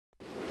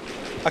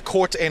A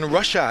court in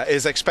Russia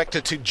is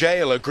expected to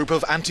jail a group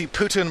of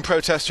anti-Putin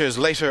protesters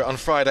later on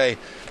Friday.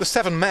 The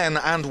 7 men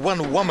and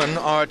 1 woman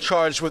are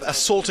charged with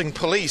assaulting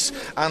police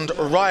and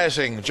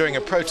rioting during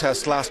a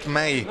protest last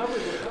May.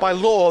 By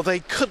law, they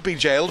could be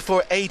jailed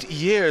for 8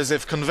 years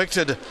if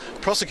convicted.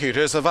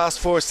 Prosecutors have asked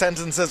for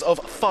sentences of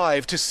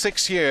 5 to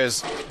 6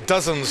 years.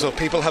 Dozens of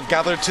people have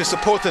gathered to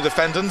support the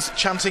defendants,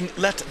 chanting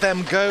 "Let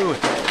them go."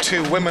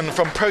 2 women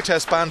from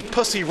protest band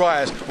Pussy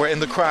Riot were in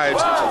the crowd.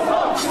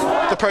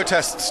 The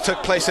protests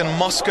took place in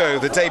Moscow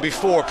the day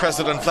before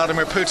President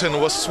Vladimir Putin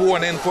was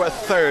sworn in for a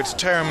 3rd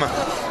term.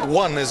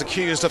 One is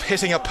accused of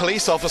hitting a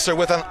police officer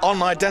with an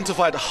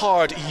unidentified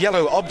hard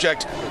yellow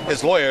object.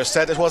 His lawyer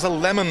said it was a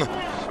lemon.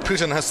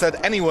 Putin has said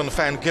anyone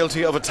found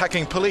guilty of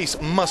attacking police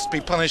must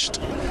be punished.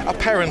 A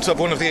parent of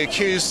one of the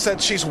accused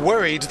said she's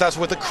worried that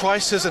with the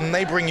crisis in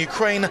neighbouring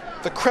Ukraine,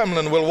 the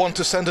Kremlin will want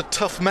to send a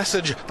tough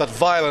message that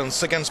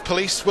violence against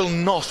police will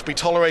not be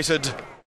tolerated.